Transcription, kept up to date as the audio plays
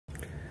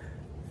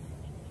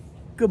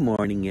Good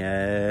morning,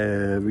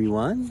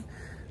 everyone.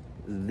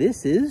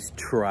 This is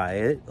Try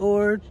It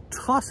or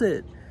Toss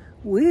It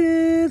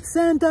with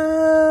Santa,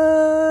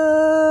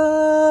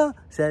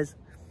 says,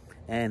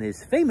 and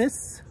his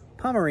famous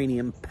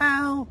Pomeranian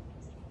pal,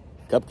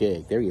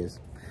 Cupcake. There he is.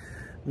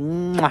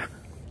 Mwah.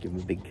 Give him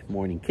a big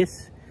morning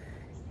kiss.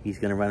 He's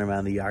gonna run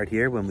around the yard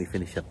here when we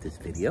finish up this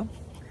video.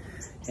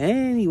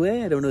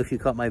 Anyway, I don't know if you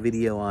caught my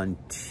video on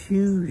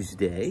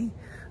Tuesday,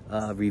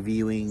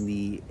 reviewing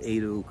the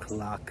 8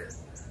 o'clock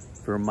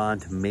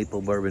Vermont maple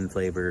bourbon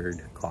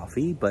flavored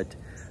coffee, but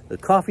the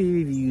coffee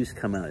reviews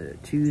come out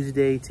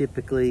Tuesday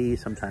typically.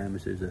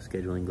 Sometimes there's a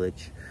scheduling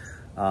glitch.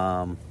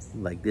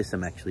 Like this,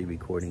 I'm actually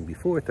recording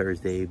before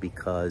Thursday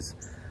because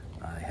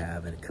I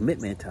have a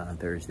commitment on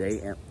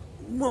Thursday and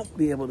won't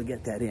be able to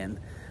get that in,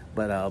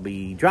 but I'll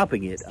be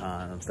dropping it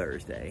on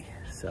Thursday.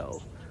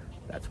 So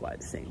that's why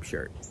the same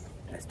shirt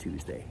as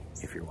Tuesday,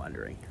 if you're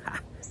wondering. Ha,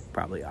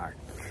 probably are.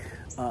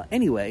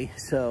 Anyway,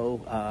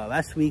 so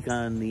last week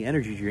on the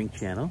energy drink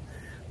channel,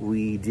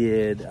 we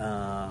did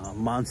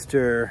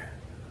Monster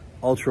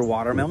Ultra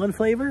Watermelon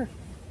flavor.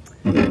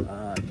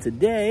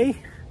 Today,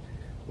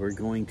 we're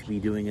going to be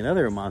doing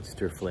another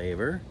Monster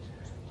flavor.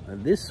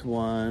 This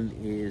one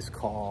is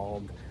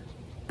called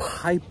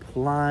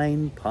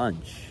Pipeline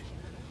Punch.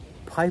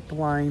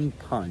 Pipeline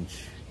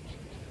Punch.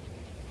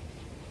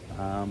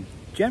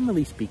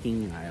 Generally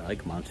speaking, I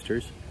like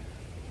Monsters.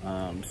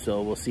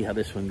 So we'll see how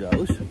this one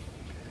goes.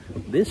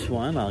 This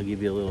one, I'll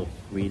give you a little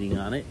reading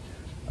on it.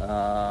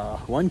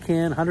 1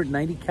 can,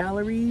 190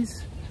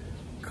 calories.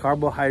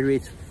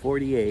 Carbohydrates,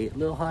 48. A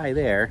little high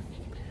there.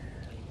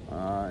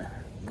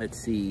 Let's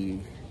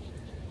see.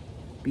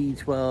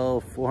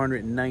 B12,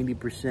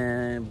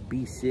 490%.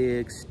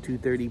 B6,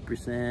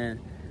 230%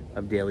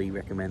 of daily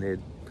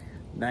recommended.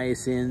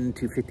 Niacin,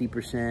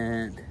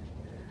 250%.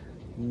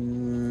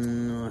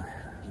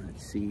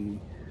 Let's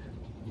see.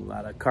 A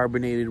lot of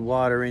carbonated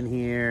water in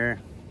here.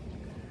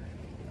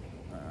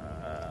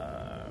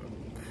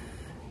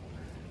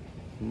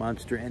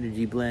 Monster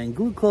Energy Blend,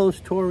 glucose,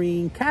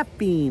 taurine,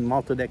 caffeine,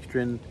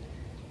 maltodextrin,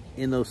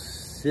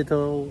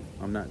 inositol,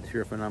 I'm not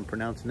sure if I'm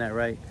pronouncing that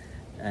right,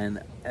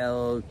 and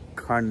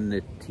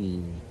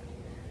L-carnitine.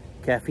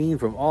 Caffeine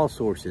from all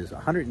sources,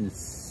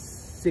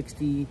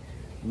 160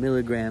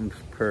 milligrams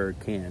per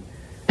can.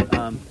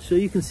 So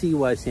you can see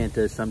why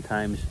Santa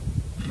sometimes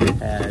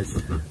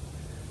has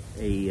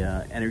a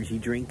energy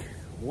drink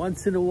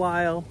once in a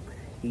while.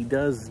 He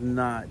does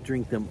not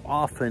drink them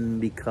often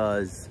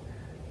because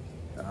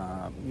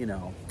you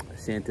know,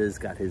 Santa's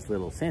got his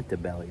little Santa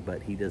belly,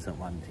 but he doesn't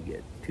want it to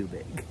get too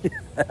big.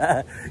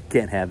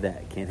 Can't have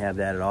that. Can't have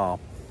that at all.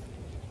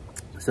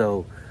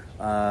 So,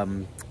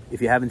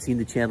 if you haven't seen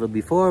the channel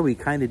before, we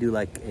kind of do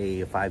like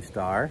a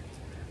 5-star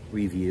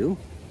review.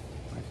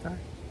 5-star?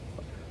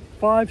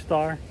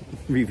 5-star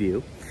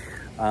review.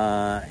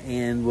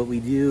 And what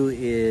we do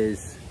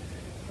is,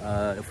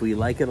 if we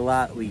like it a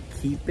lot, we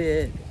keep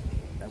it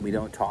and we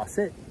don't toss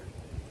it.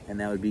 And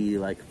that would be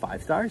like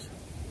 5 stars.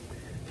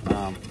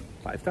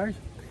 5 stars.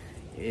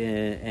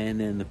 And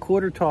then the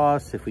quarter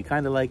toss, if we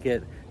kind of like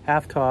it.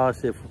 Half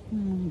toss, if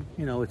you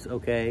know it's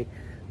okay.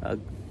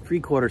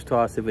 3/4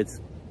 toss, if it's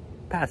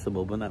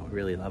passable but not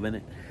really loving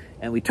it.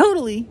 And we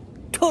totally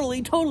toss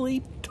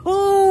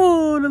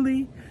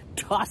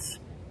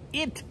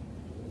it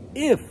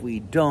if we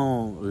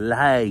don't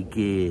like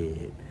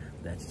it.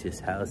 That's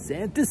just how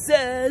Santa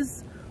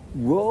says.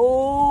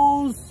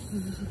 Rolls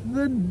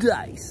the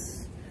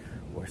dice,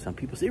 or some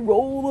people say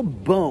roll the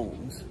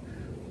bones.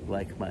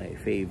 Like my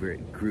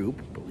favorite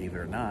group, believe it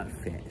or not,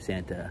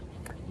 Santa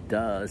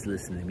does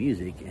listen to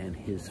music, and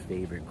his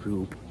favorite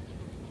group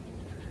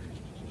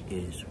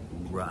is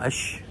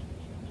Rush.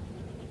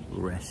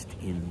 Rest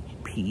in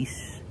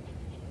peace,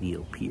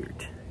 Neil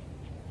Peart.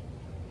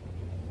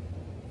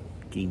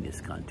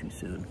 Genius gone too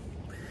soon.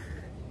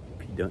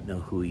 If you don't know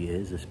who he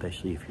is,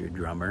 especially if you're a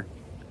drummer,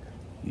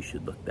 you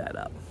should look that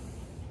up.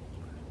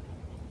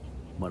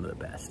 One of the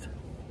best.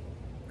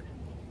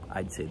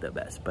 I'd say the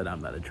best, but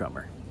I'm not a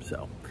drummer,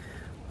 so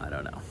I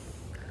don't know.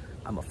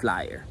 I'm a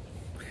flyer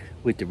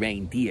with the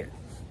reindeer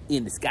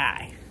in the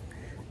sky.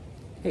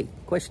 Hey,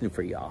 question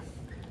for y'all.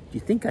 Do you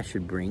think I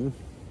should bring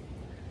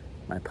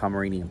my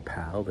Pomeranian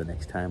pal the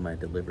next time I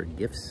deliver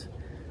gifts?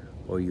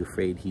 Or are you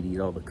afraid he'd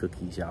eat all the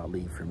cookies y'all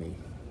leave for me?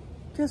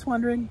 Just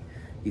wondering.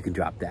 You can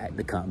drop that in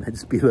the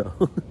comments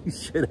below.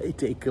 Should I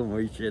take him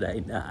or should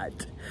I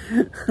not?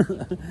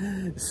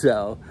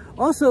 So,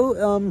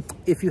 also,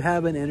 if you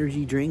have an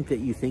energy drink that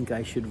you think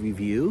I should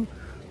review,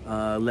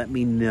 let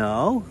me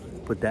know.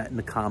 Put that in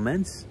the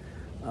comments.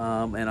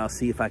 And I'll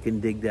see if I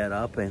can dig that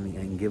up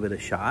and give it a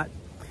shot.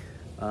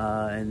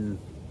 And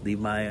leave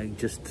my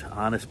just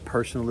honest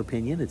personal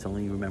opinion. It's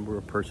only, remember,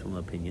 a personal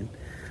opinion.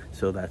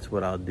 So that's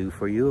what I'll do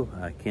for you.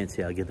 I can't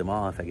say I'll get them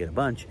all if I get a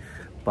bunch.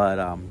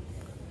 But,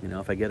 you know,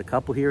 if I get a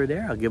couple here or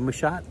there, I'll give them a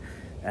shot.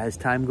 As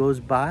time goes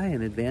by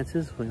and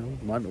advances, you know,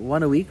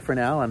 one a week for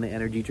now on the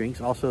energy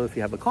drinks. Also, if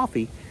you have a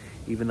coffee,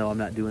 even though I'm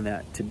not doing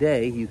that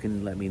today, you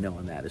can let me know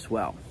on that as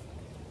well.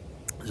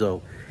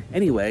 So,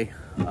 anyway,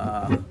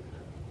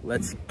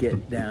 let's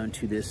get down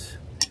to this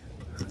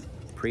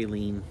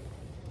praline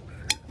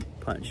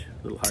punch.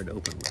 A little hard to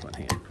open with one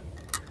hand.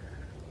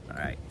 All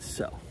right,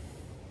 so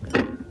you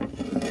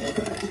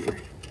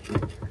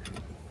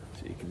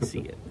can see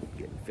it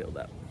getting filled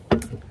up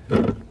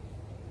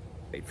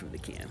right from the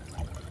can.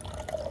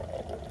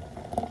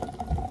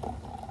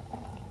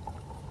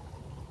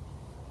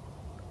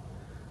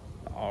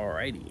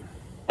 Alrighty,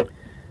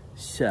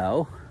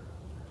 so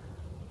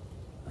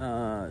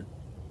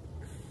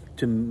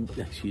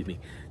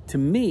to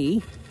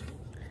me,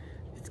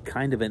 it's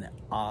kind of an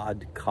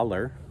odd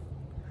color.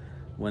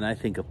 When I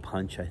think of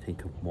punch, I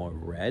think of more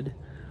red,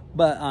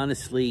 but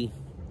honestly,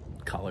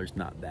 color's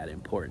not that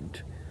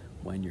important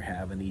when you're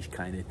having these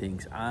kind of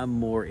things. I'm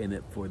more in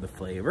it for the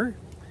flavor.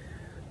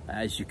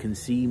 As you can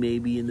see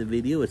maybe in the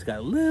video, it's got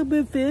a little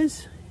bit of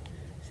fizz.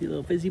 See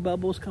little fizzy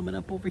bubbles coming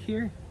up over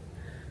here?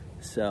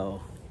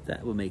 So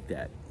that will make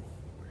that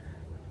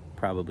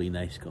probably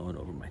nice going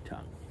over my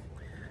tongue.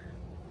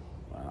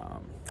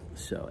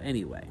 So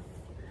anyway,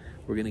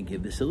 we're gonna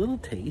give this a little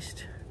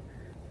taste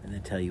and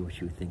then tell you what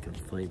you think of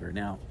the flavor.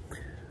 Now,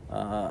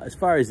 as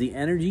far as the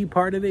energy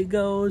part of it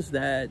goes,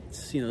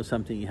 that's, you know,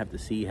 something you have to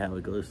see how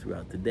it goes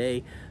throughout the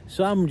day.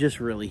 So I'm just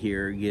really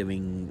here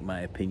giving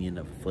my opinion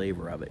of the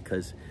flavor of it,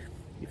 because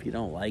if you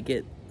don't like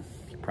it,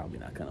 you're probably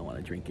not gonna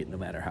wanna drink it no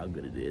matter how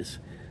good it is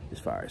as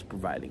far as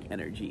providing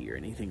energy or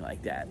anything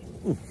like that.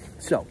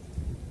 So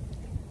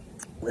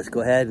let's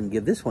go ahead and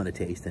give this one a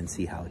taste and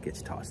see how it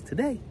gets tossed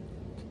today.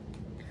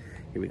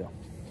 Here we go.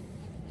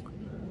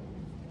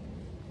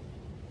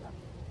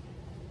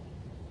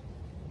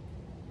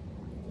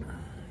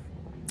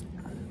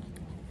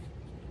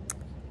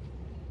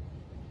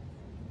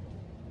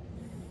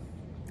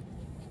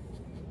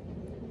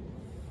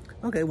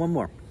 Okay, one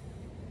more.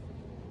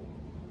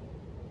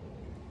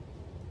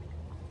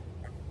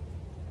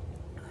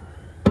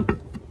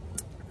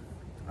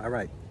 All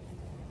right.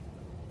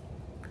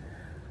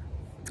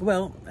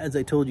 Well, as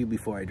I told you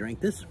before I drank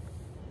this,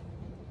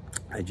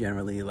 I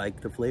generally like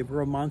the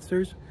flavor of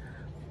Monsters,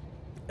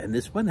 and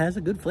this one has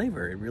a good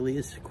flavor. It really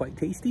is quite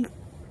tasty.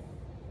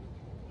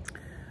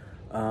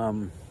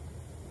 I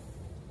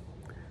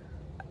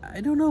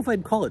don't know if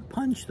I'd call it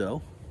punch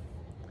though.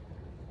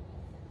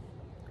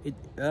 It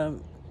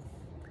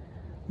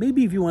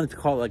maybe if you wanted to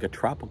call it like a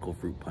tropical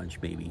fruit punch,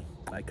 maybe.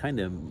 I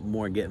kind of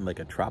more getting like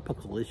a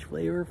tropical-ish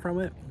flavor from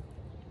it.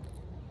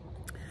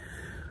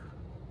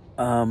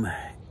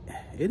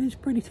 It is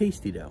pretty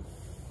tasty though.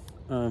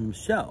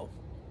 So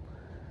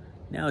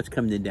now it's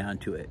coming down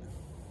to it.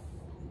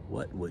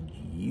 What would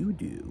you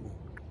do?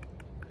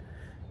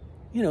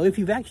 You know, if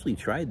you've actually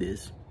tried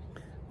this,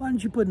 why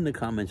don't you put in the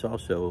comments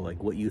also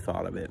like what you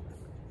thought of it?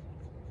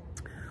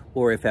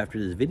 Or if after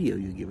this video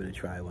you give it a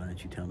try, why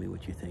don't you tell me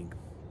what you think?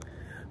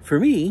 For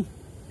me,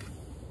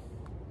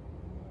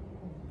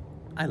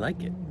 I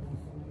like it.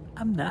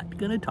 I'm not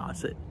gonna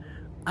toss it.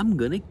 I'm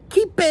gonna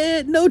keep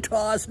it. No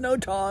toss, no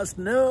toss,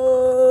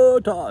 no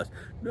toss,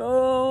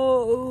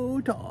 no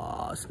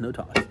toss, no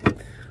toss.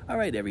 All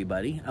right,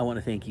 everybody. I want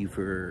to thank you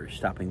for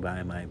stopping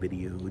by my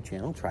video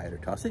channel, Try It or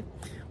Toss It,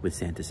 with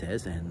Santa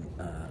Says and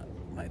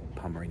my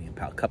Pomeranian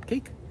pal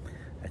Cupcake.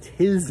 That's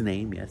his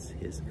name, yes,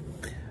 his.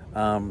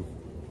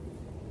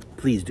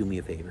 Please do me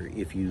a favor.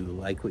 If you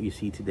like what you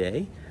see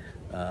today,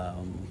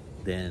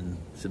 then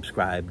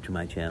subscribe to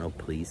my channel,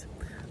 please.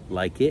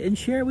 Like it and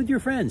share it with your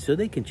friends so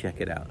they can check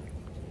it out.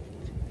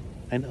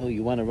 I know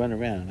you want to run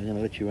around. I'm going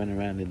to let you run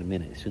around in a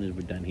minute as soon as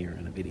we're done here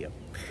on the video.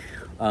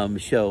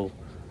 So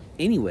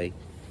anyway,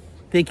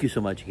 thank you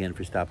so much again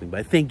for stopping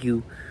by. Thank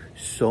you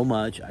so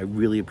much. I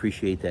really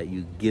appreciate that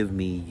you give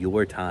me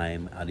your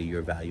time out of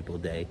your valuable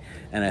day.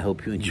 And I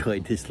hope you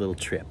enjoyed this little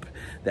trip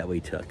that we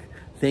took.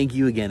 Thank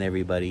you again,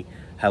 everybody.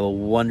 Have a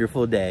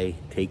wonderful day.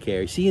 Take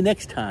care. See you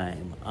next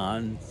time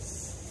on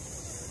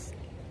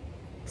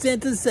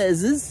Santa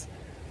Says,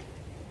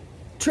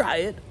 Try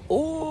It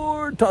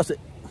or Toss It.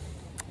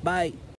 Bye.